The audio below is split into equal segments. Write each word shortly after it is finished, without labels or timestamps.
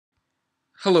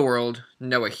Hello world,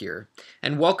 Noah here,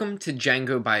 and welcome to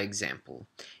Django by Example.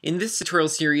 In this tutorial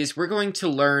series, we're going to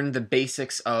learn the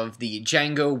basics of the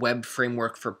Django web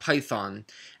framework for Python,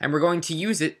 and we're going to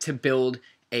use it to build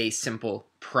a simple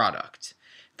product.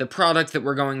 The product that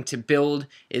we're going to build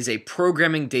is a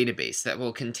programming database that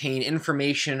will contain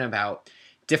information about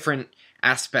different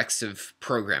aspects of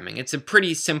programming. It's a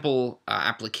pretty simple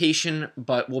application,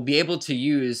 but we'll be able to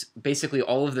use basically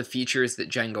all of the features that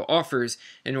Django offers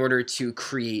in order to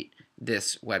create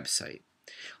this website.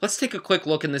 Let's take a quick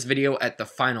look in this video at the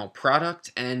final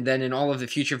product, and then in all of the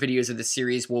future videos of the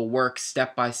series we'll work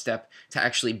step by step to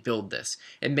actually build this.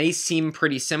 It may seem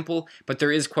pretty simple, but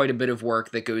there is quite a bit of work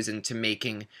that goes into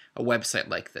making a website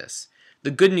like this. The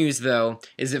good news, though,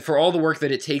 is that for all the work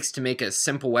that it takes to make a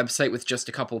simple website with just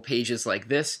a couple pages like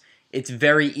this, it's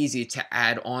very easy to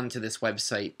add on to this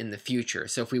website in the future.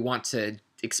 So if we want to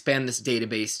expand this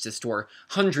database to store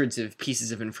hundreds of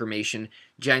pieces of information,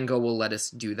 Django will let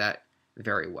us do that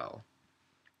very well.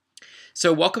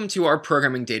 So welcome to our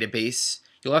programming database.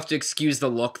 You'll have to excuse the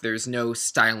look. There's no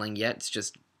styling yet. It's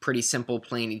just pretty simple,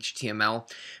 plain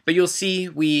HTML. But you'll see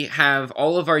we have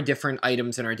all of our different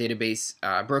items in our database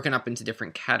broken up into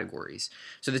different categories.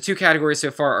 So the two categories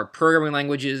so far are programming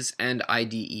languages and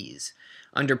IDEs.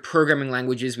 Under programming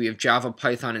languages, we have Java,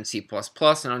 Python, and C++,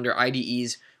 and under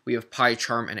IDEs, we have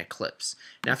PyCharm and Eclipse.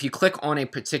 Now, if you click on a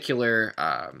particular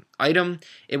item,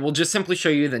 it will just simply show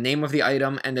you the name of the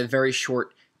item and a very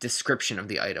short description of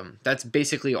the item. That's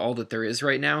basically all that there is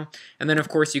right now. And then, of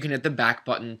course, you can hit the back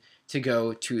button to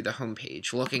go to the home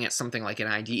page. Looking at something like an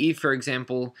IDE, for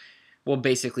example, will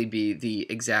basically be the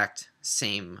exact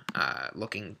same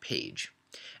looking page.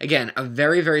 Again, a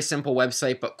very, very simple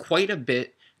website, but quite a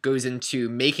bit goes into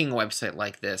making a website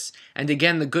like this. And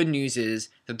again, the good news is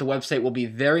that the website will be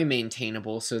very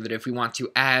maintainable so that if we want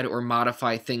to add or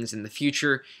modify things in the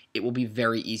future, it will be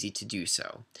very easy to do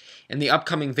so. In the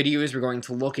upcoming videos, we're going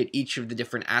to look at each of the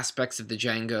different aspects of the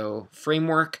Django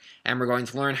framework, and we're going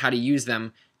to learn how to use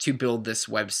them to build this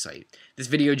website. This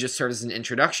video just serves as an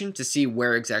introduction to see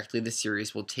where exactly the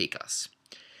series will take us.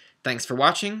 Thanks for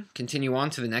watching. Continue on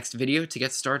to the next video to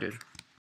get started.